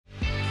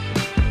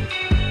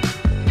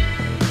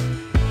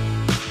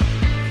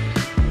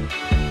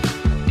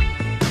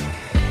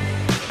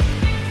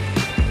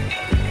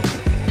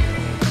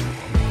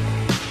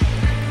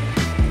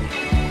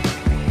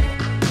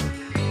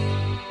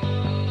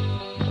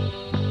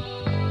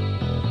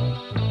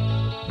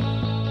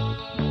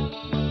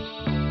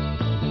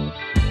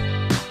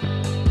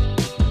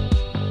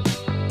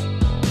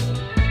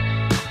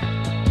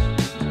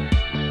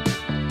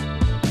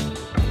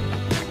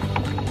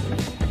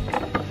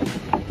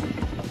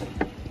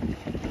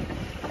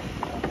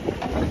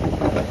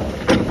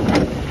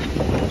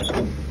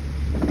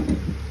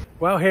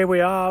Well, here we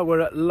are.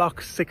 We're at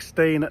Lock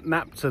 16 at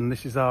Napton.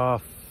 This is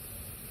our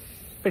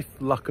 5th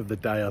lock of the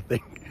day, I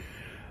think.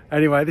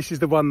 Anyway, this is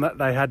the one that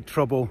they had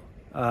trouble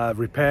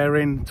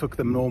repairing. Took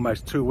them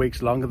almost 2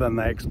 weeks longer than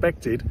they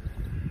expected.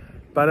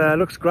 But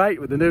looks great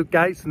with the new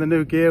gates and the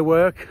new gear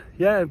work.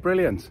 Yeah,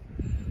 brilliant.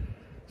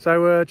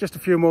 So just a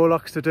few more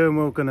locks to do and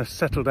we're going to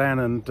settle down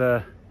and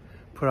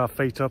put our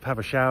feet up, have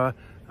a shower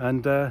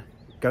and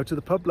go to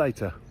the pub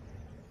later.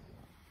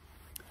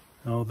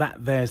 Oh,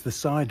 there's the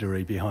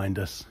cidery behind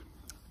us.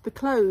 The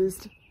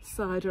closed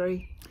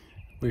cidery.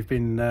 We've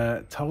been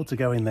told to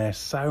go in there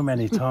so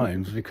many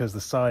times because the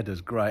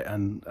cider's great,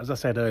 and as I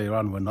said earlier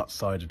on, we're not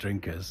cider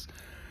drinkers.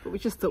 But we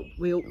just thought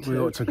we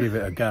ought to give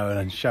it a go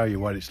and show you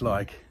what it's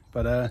like.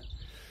 But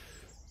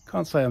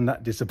can't say I'm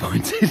that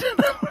disappointed.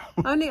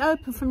 Only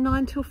open from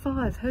 9 till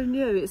 5. Who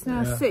knew? It's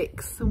now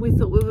 6, and we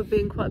thought we were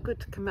being quite good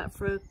to come out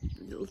for a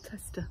little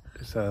tester.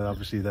 So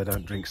obviously they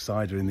don't drink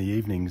cider in the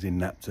evenings in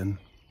Napton.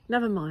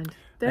 Never mind.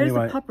 There is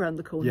a pub around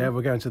the corner. Yeah,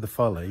 we're going to the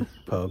Folly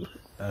pub,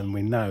 and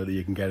we know that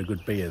you can get a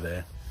good beer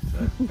there.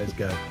 So let's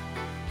go.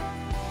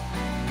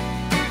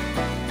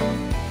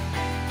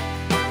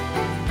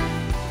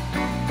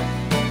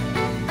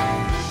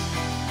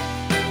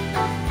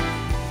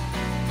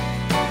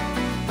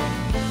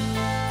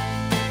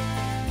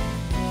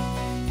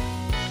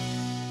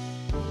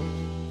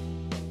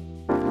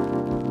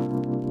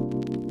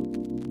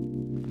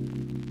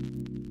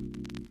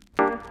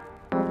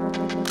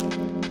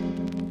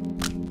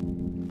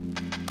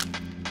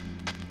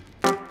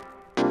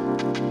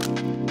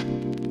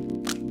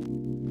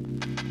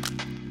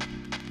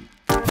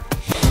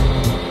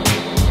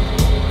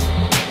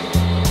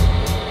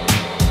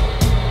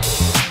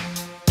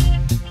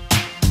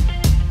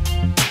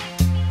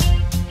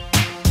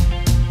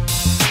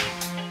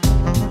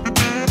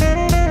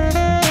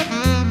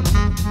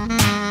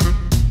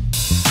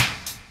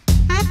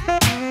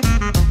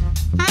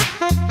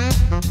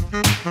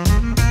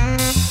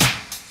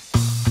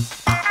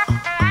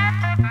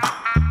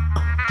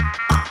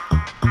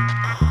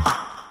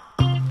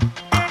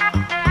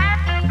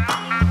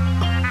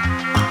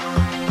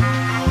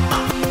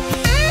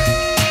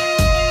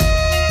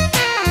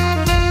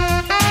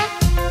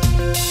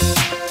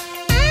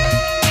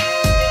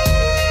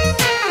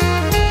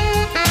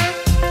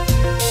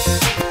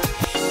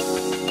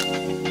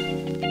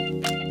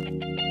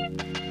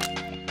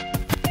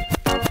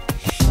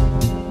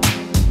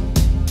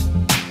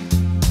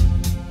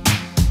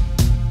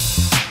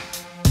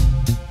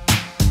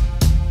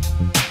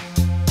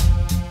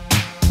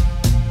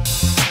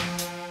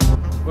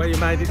 Well, you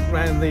made it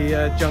round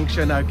the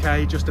junction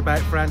okay, just about,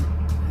 Fran?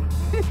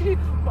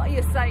 What are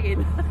you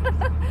saying?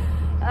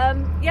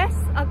 Yes,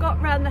 I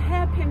got round the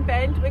hairpin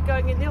bend. We're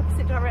going in the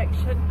opposite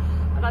direction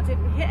and I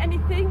didn't hit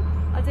anything.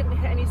 I didn't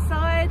hit any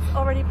sides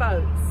or any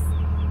boats.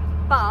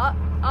 But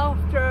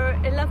after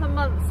 11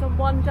 months and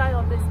 1 day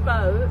on this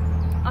boat,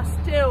 I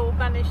still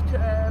managed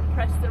to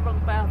press the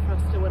wrong bow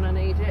thruster when I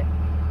need it.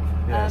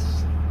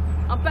 Yes.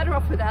 I'm better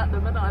off without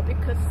them, aren't I?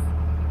 Because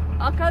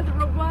I'll go the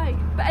wrong way.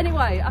 But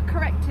anyway, I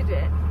corrected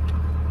it,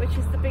 which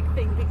is the big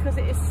thing, because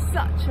it is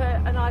such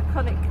an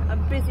iconic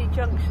and busy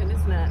junction,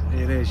 isn't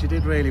it? It is. You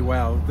did really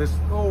well. There's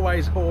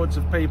always hordes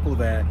of people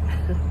there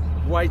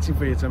waiting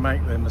for you to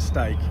make the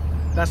mistake.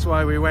 That's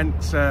why we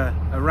went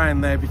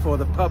around there before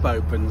the pub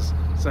opens,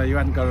 so you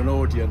hadn't got an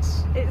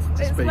audience.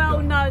 It's well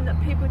known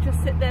that people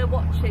just sit there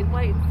watching,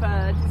 waiting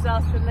for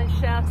disaster, and then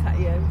shout at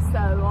you,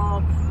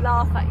 or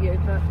laugh at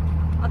you. But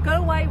I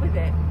got away with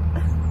it.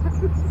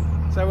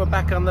 So we're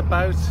back on the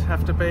boat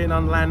after being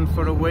on land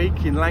for a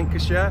week in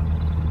Lancashire.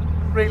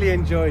 Really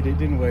enjoyed it,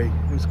 didn't we?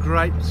 It was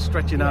great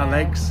stretching our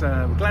legs.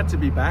 We're glad to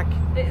be back.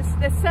 There's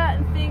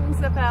certain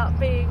things about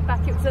being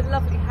back. It was a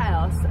lovely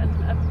house and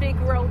a big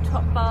roll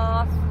top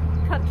bath,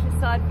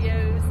 countryside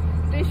views,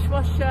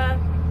 dishwasher,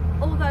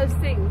 all those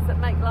things that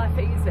make life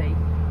easy.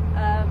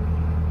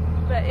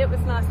 But it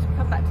was nice to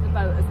come back to the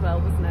boat as well,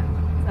 wasn't it?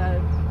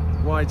 So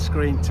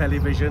widescreen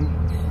television.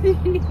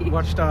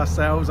 Watched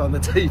ourselves on the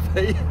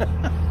TV.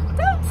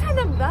 Don't tell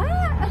them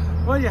that.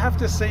 Well, you have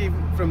to see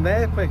from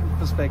their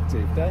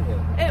perspective, don't you?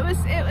 It was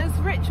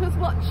Rich was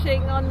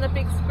watching on the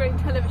big screen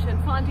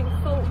television, finding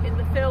fault in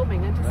the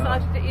filming, and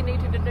decided that he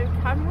needed a new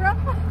camera.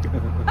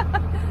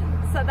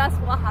 So that's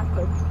what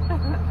happened.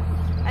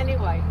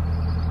 Anyway.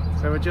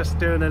 So we're just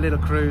doing a little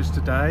cruise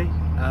today,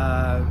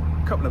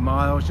 a couple of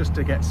miles just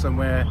to get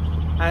somewhere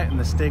out in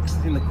the sticks,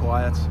 in the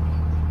quiet.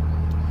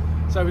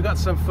 So we got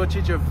some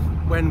footage of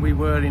when we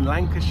were in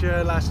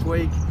Lancashire last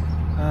week,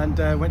 and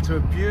went to a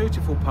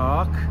beautiful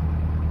park,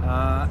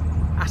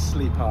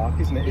 Astley Park,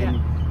 isn't it,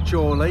 in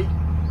Chorley.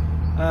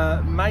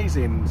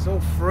 Amazing. It's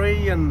all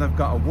free and they've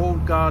got a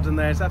walled garden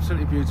there. It's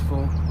absolutely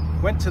beautiful.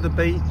 Went to the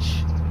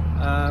beach,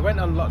 went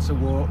on lots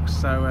of walks.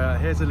 So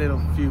here's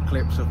a few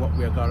clips of what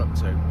we got up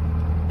to.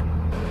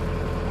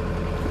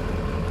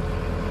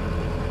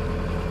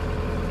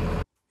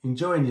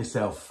 Enjoying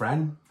yourself,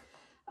 Fran?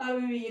 Oh,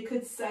 you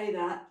could say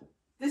that.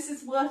 This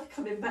is worth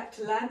coming back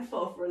to land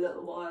for a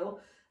little while.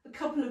 A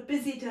couple of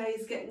busy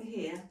days getting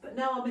here, but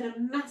now I'm in a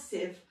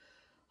massive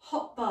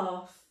hot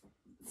bath.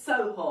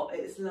 So hot,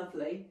 it's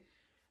lovely.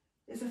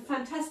 There's a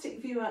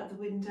fantastic view out the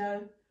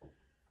window,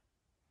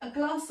 a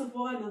glass of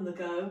wine on the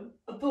go,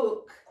 a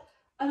book,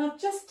 and I've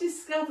just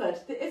discovered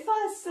that if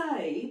I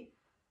say,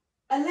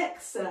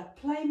 Alexa,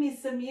 play me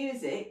some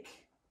music.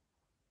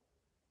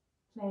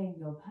 Playing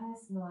your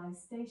personalised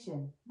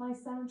station, my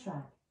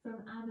soundtrack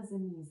from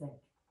Amazon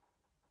Music.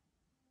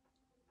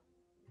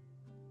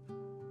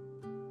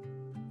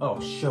 Oh,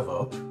 shove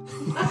up.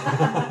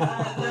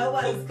 No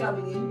one's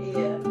coming in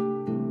here.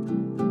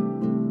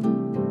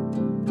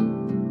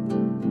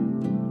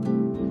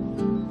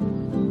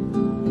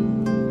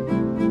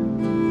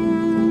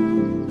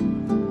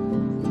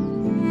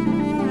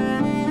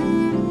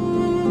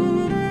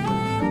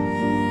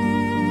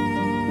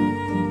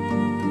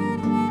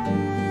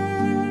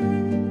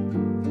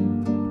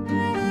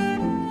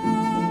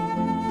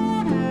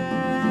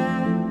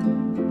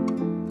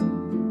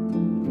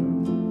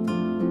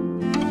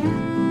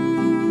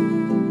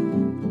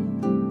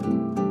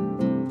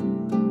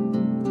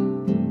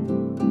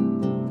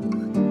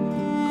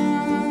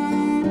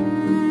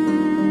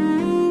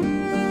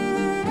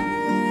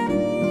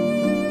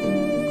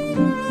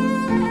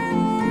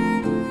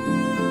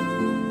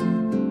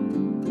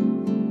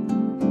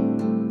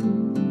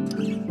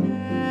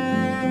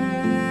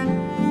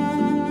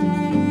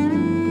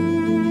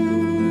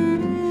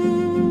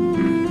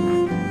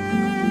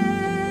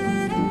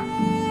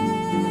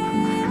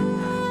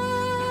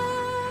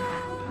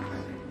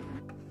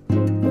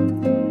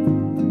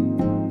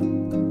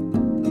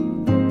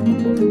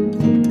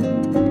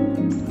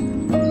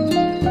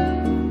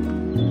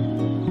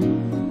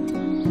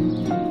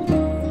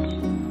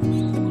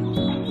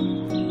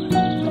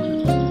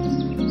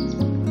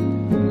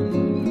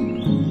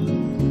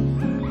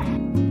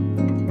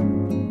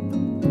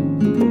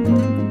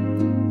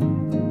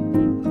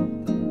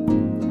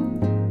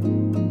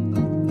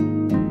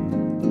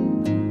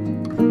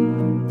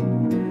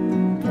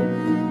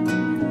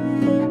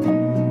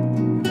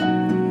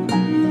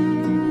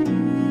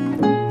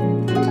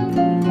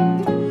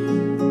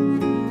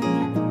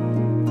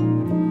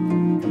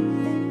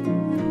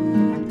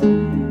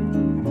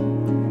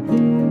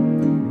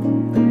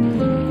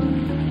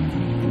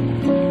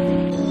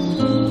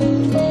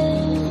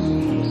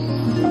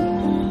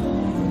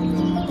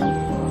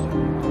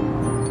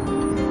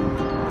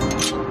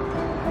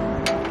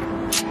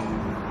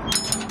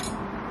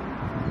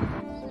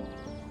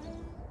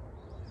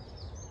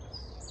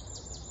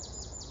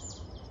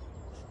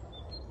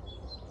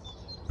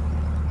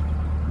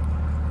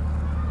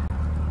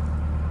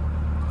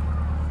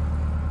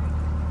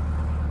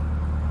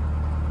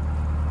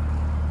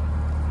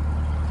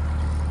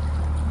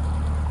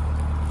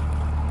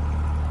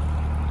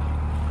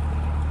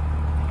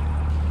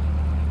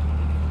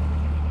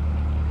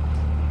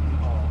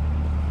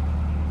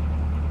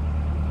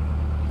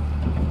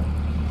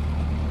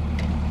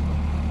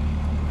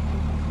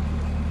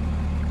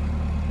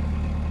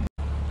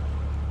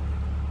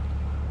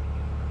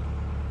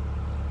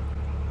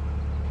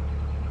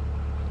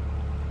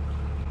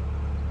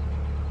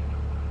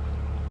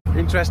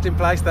 Interesting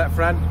place, that,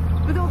 Fran.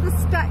 With all the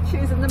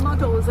statues and the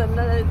models and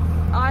the,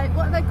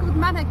 what are they called,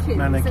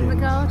 mannequins in the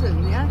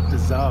garden, yeah?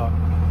 Bizarre.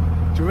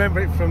 Do you remember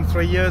it from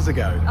 3 years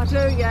ago? I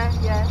do, yeah,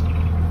 yeah.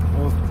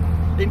 Well,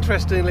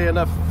 interestingly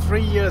enough,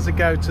 3 years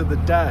ago to the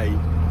day,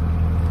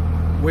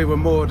 we were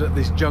moored at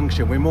this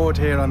junction. We moored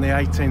here on the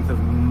 18th of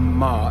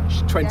March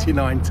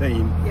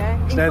 2019.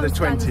 Yeah, it's now the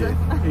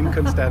 20th in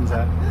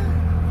Constanza.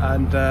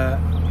 And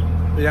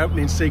the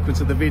opening sequence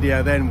of the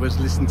video then was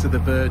listen to the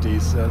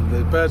birdies.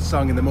 The bird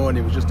song in the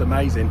morning was just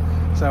amazing.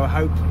 So I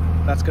hope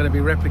that's going to be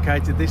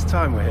replicated this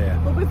time we're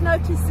here. Well, we've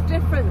noticed a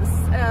difference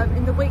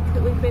in the week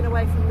that we've been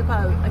away from the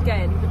boat.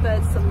 Again, the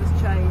bird song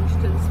has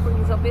changed and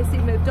spring's obviously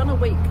moved on a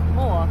week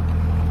more.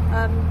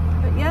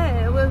 But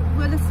yeah,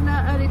 we'll listen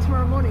out early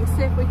tomorrow morning,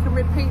 see if we can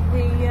repeat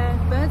the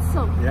bird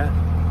song. Yeah.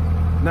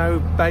 No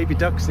baby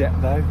ducks yet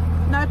though.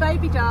 No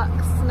baby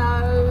ducks,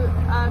 no,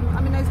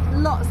 I mean there's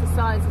lots of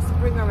signs of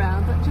spring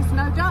around, but just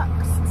no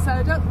ducks, so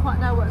I don't quite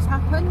know what's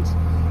happened,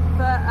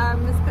 but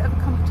there's a bit of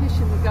a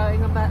competition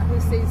going about who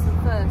sees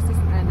them first,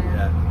 isn't there now?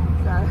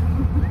 Yeah.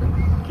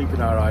 So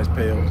keeping our eyes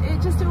peeled.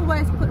 It just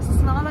always puts a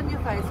smile on your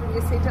face when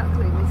you see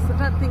ducklings.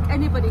 I don't think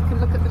anybody can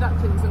look at the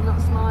ducklings and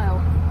not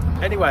smile.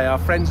 Anyway, our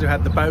friends who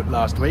had the boat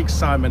last week,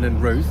 Simon and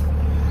Ruth,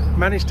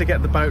 managed to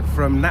get the boat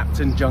from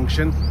Napton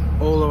Junction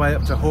all the way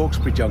up to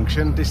Hawkesbury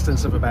Junction,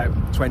 distance of about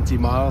 20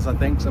 miles, I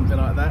think, something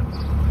like that.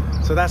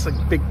 So that's a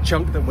big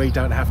chunk that we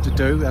don't have to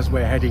do as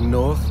we're heading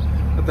north.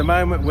 At the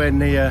moment we're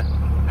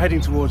heading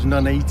towards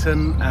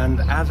Nuneaton and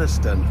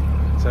Atherstone.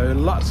 So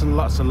lots and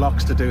lots of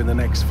locks to do in the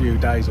next few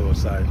days or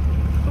so.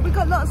 But we've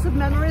got lots of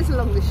memories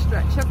along this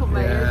stretch, haven't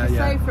we? Yeah, as you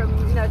say, from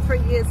 3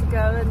 years ago,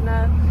 and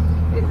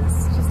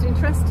it's just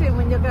interesting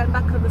when you're going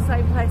back on the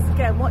same place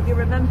again, what you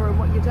remember and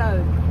what you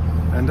don't.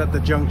 And at the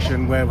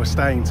junction where we're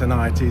staying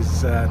tonight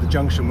is the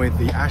junction with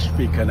the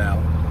Hawkesbury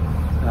Canal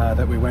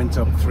that we went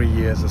up 3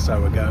 years or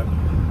so ago.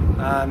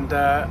 And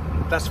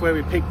that's where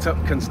we picked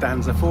up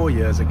Constanza 4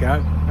 years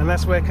ago, and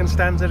that's where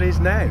Constanza is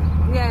now.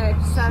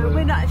 Yeah, so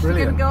we're not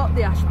actually going to go up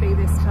the Ashby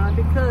this time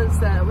because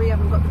we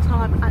haven't got the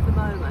time at the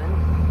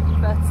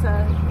moment. But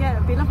yeah,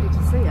 it'd be lovely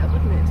to see her,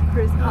 wouldn't it? To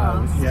cruise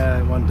past.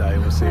 Yeah, one day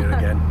we'll see her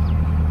again.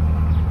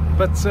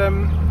 But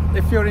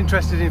if you're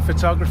interested in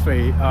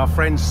photography, our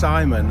friend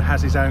Simon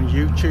has his own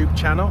YouTube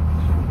channel,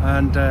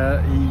 and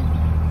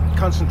he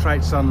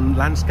concentrates on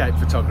landscape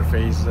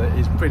photography. He's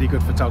a pretty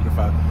good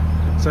photographer.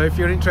 So if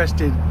you're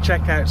interested,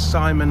 check out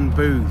Simon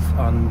Booth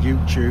on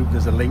YouTube.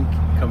 There's a link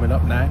coming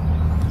up now.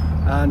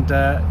 And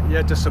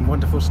yeah, just some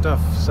wonderful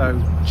stuff.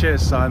 So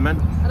cheers, Simon.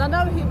 And I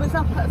know he was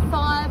up at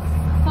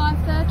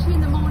 5:30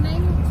 in the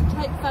morning to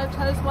take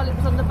photos while it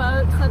was on the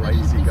boat. So there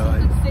should be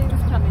some good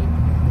scenes coming.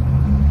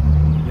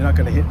 You're not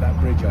going to hit that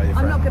bridge, are you,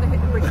 Fran? I'm not going to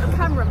hit the bridge. The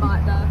camera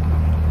might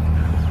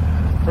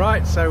though.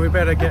 Right, so we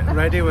better get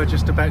ready. We're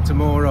just about to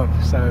moor up.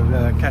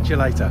 So catch you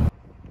later.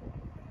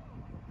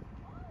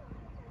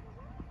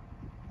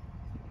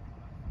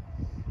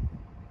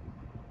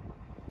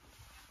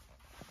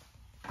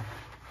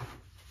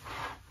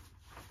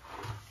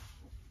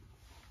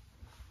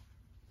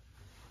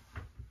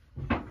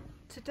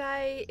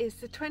 Today is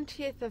the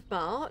 20th of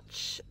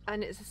March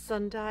and it's a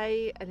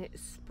Sunday and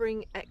it's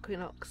spring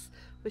equinox,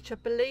 which I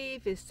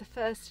believe is the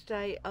first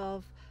day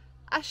of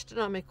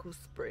astronomical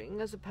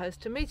spring as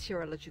opposed to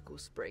meteorological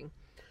spring.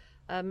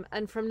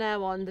 And from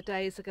now on the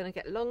days are going to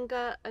get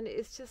longer, and it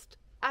is just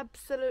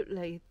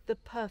absolutely the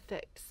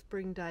perfect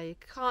spring day.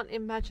 Can't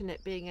imagine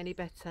it being any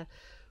better.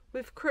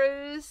 We've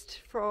cruised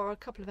for a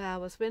couple of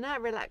hours. We're now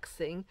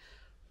relaxing,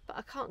 but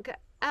I can't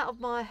get out of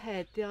my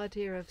head the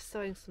idea of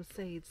sowing some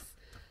seeds.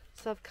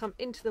 So I've come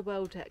into the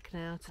well deck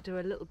now to do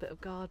a little bit of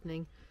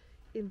gardening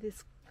in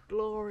this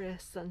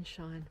glorious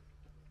sunshine.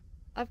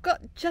 I've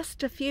got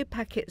just a few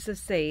packets of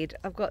seed.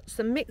 I've got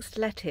some mixed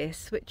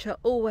lettuce, which are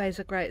always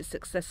a great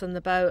success on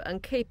the boat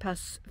and keep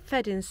us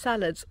fed in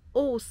salads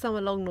all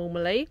summer long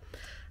normally,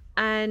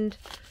 and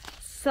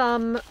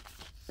some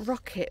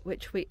rocket,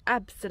 which we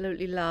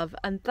absolutely love,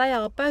 and they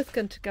are both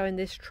going to go in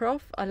this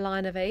trough, a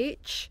line of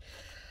each.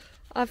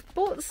 I've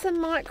bought some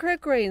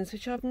microgreens,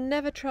 which I've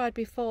never tried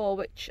before,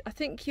 which I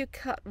think you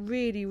cut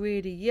really,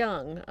 really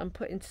young and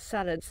put into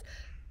salads,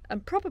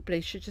 and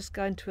probably should just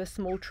go into a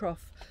small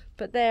trough,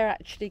 but they're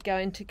actually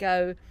going to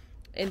go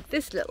in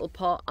this little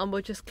pot, and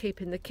we'll just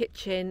keep in the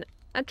kitchen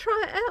and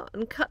try it out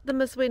and cut them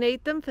as we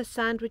need them for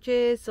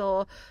sandwiches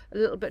or a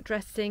little bit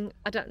dressing.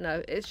 I don't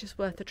know, it's just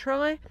worth a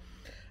try.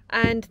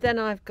 And then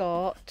I've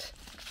got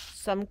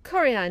some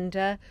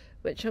coriander,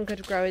 which I'm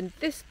going to grow in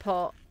this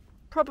pot,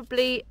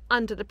 probably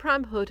under the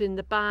pram hood in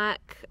the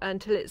back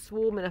until it's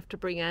warm enough to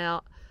bring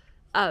out.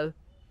 Oh,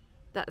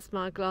 that's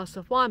my glass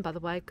of wine, by the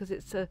way, because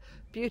it's a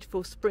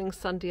beautiful spring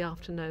Sunday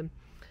afternoon.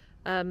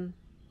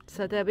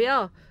 So there we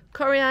are,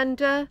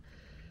 coriander,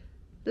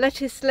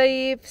 lettuce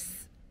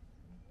leaves,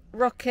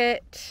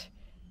 rocket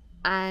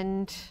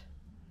and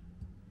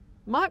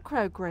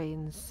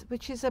microgreens,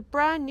 which is a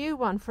brand new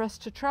one for us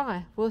to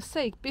try. We'll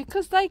see,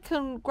 because they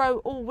can grow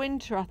all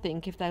winter, I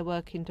think, if they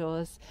work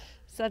indoors.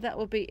 So that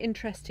will be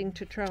interesting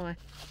to try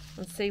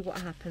and see what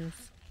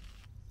happens.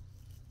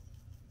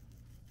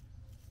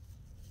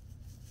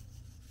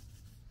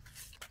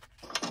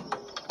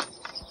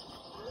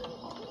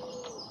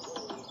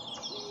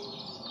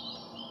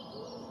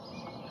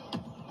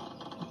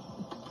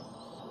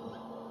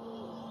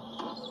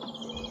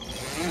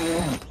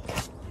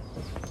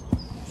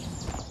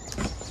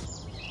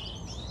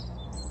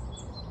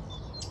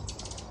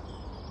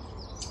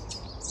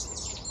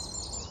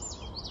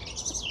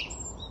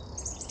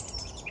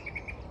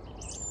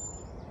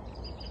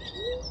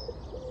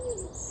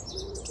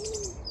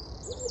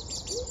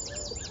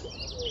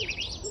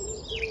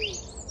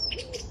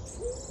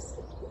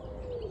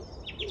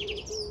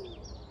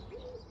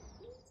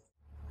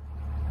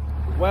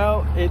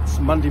 Well, it's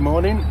Monday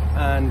morning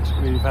and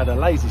we've had a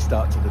lazy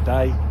start to the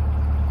day.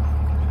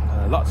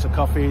 Lots of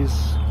coffees,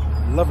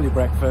 lovely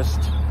breakfast,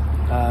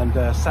 and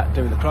sat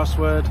doing the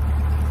crossword.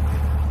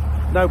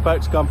 No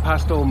boat's gone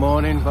past all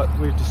morning, but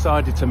we've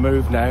decided to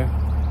move now.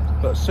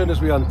 But as soon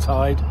as we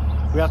untied,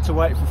 we had to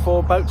wait for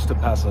 4 boats to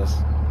pass us.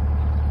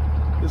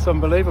 It's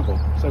unbelievable.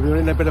 So we were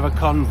in a bit of a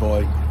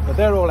convoy, but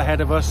they're all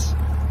ahead of us,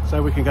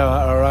 so we can go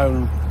at our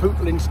own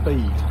pootling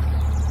speed.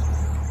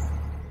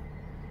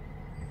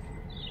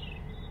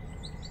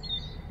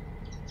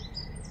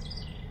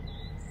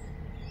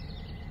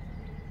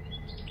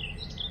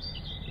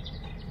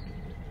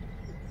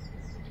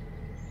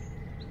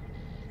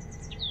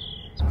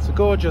 It's a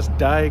gorgeous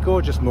day,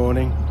 gorgeous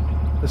morning.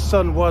 The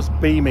sun was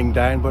beaming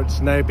down, but it's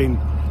now been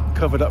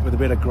covered up with a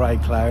bit of grey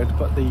cloud.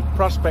 But the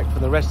prospect for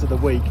the rest of the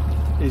week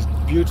is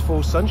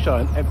beautiful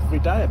sunshine every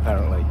day,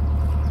 apparently.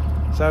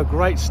 So a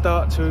great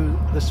start to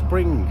the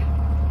spring.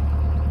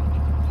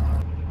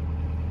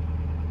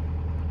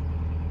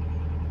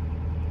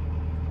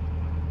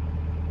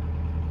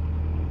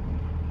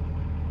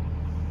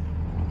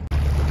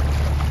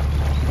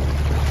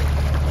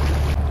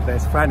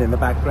 There's Fran in the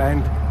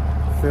background,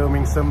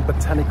 filming some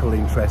botanical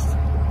interest.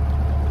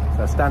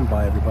 So stand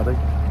by, everybody.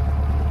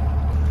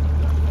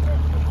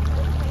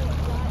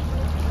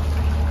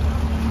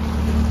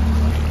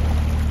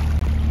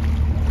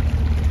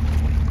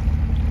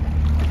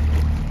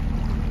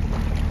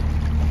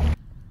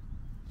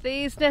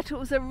 These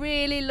nettles are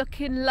really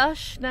looking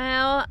lush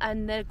now,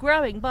 and they're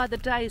growing by the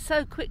day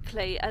so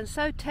quickly and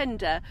so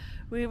tender.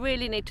 We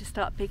really need to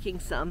start picking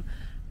some.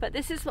 But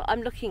this is what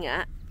I'm looking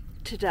at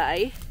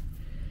today.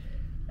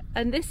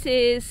 And this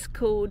is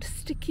called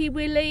sticky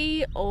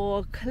willy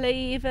or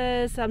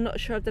cleavers. I'm not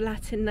sure of the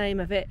Latin name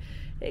of it.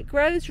 It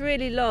grows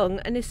really long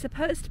and is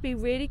supposed to be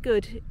really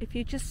good if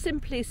you just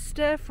simply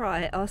stir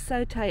fry it or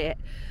saute it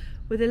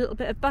with a little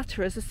bit of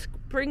butter as a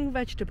spring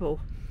vegetable.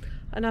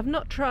 And I've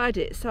not tried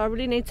it, so I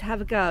really need to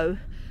have a go.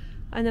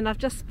 And then I've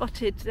just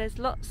spotted there's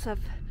lots of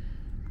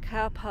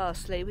cow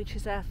parsley, which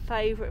is our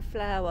favourite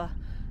flower,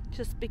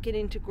 just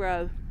beginning to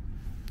grow.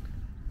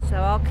 So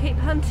I'll keep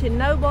hunting.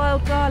 No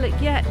wild garlic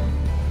yet.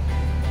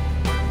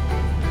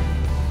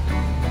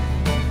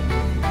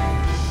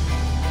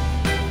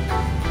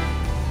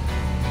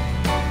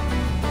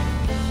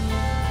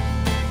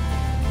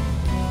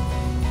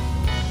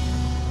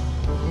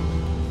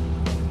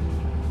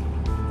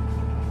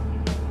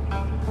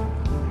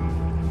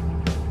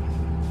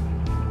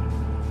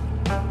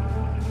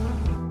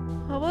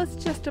 I was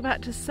just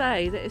about to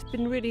say that it's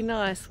been really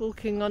nice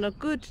walking on a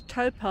good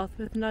towpath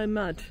with no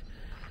mud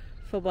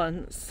for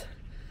once,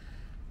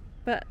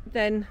 but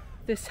then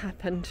this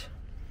happened.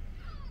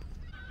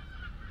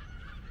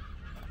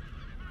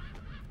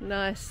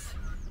 Nice.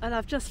 And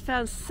I've just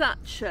found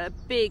such a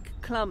big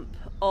clump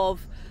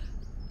of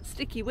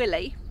sticky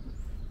willy.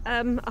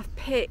 I've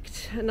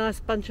picked a nice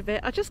bunch of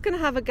it. I'm just going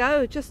to have a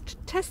go, just to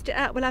test it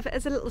out. We'll have it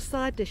as a little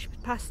side dish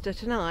with pasta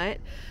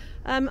tonight.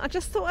 I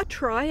just thought I'd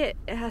try it.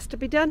 It has to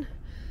be done.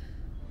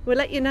 We'll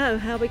let you know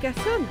how we get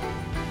on.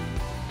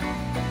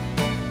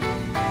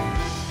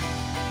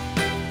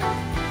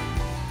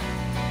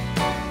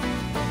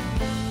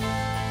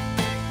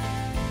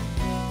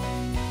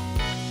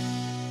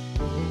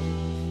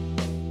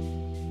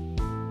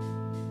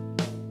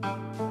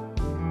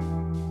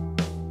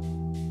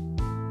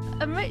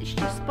 And Rich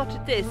just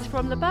spotted this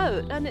from the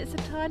boat, and it's a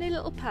tiny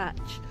little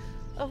patch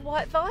of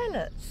white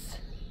violets.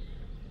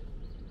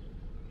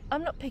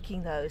 I'm not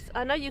picking those.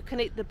 I know you can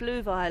eat the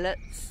blue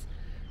violets,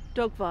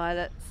 dog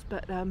violets,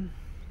 but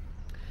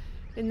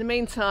in the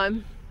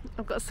meantime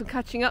I've got some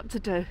catching up to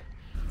do.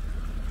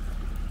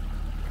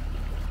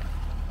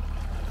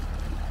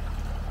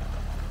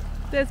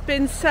 There's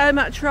been so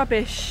much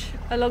rubbish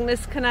along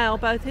this canal,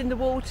 both in the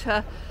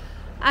water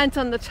and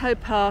on the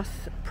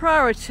towpath.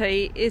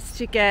 Priority is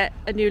to get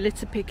a new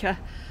litter picker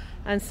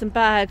and some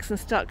bags and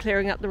start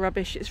clearing up the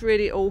rubbish. It's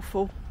really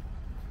awful.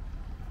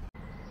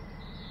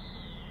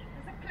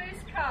 There's a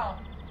police car.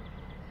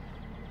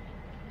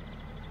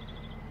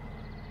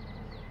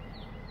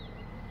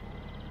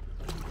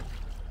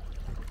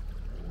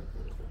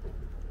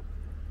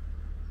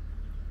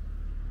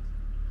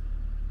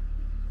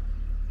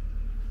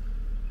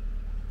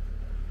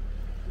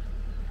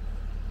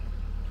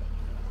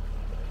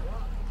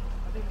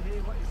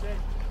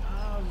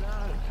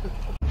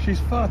 She's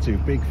far too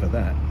big for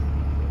that.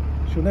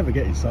 She'll never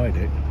get inside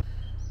it.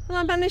 Well,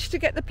 I managed to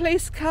get the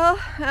police car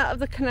out of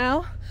the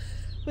canal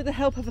with the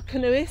help of a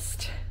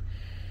canoeist.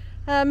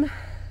 But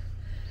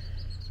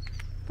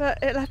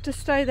it'll have to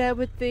stay there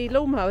with the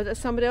lawnmower that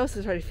somebody else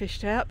has already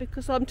fished out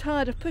because I'm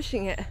tired of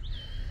pushing it.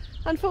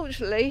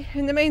 Unfortunately,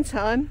 in the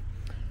meantime,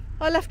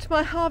 I left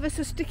my harvest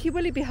of sticky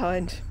willy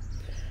behind.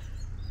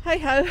 Hey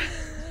ho.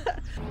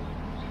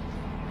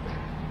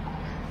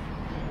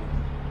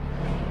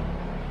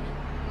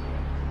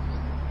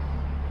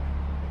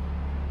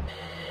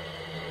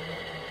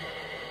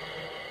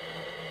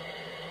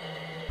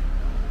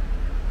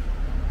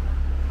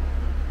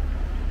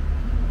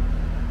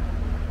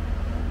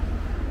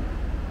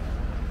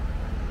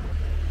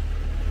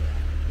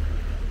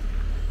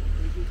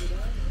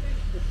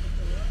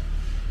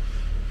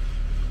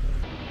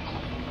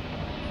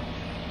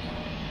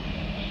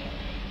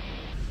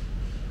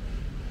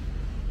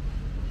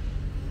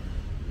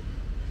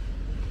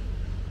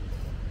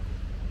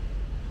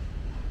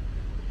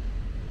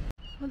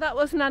 Well, that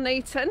was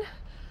Nuneaton,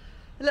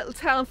 a little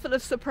town full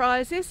of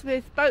surprises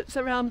with boats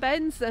around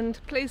bends and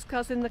police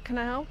cars in the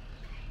canal.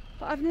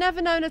 But I've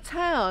never known a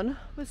town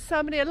with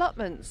so many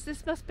allotments.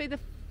 This must be the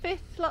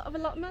 5th lot of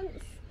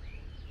allotments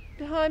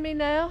behind me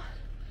now.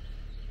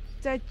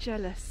 Dead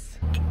jealous.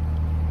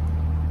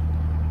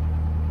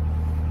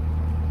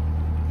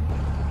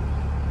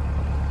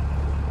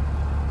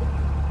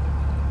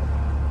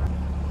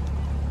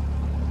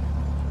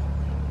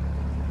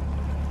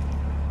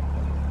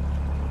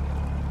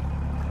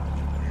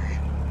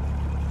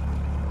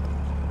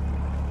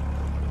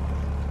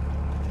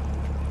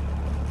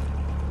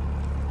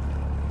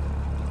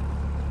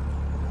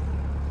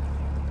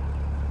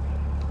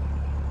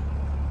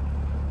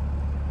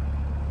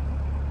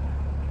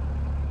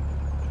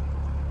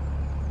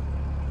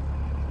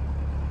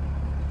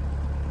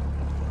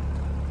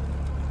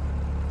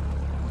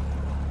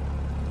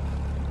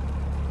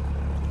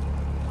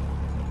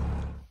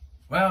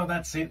 Well,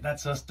 that's it.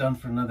 That's us done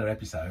for another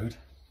episode.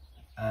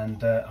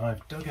 And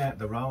I've dug out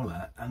the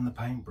roller and the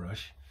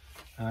paintbrush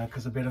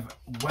because a bit of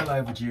well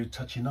overdue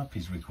touching up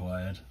is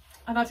required.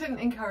 And I didn't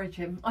encourage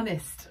him,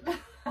 honest.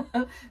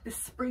 The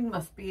spring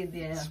must be in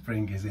the air.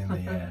 Spring is in the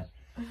air.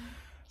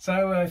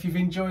 So if you've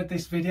enjoyed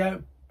this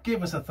video,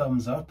 give us a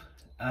thumbs up,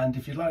 and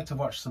if you'd like to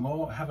watch some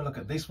more, have a look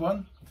at this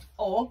one,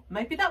 or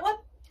maybe that one.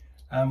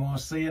 and we'll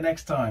see you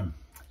next time.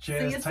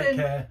 Cheers, See you take soon.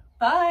 care.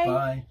 Bye.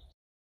 Bye.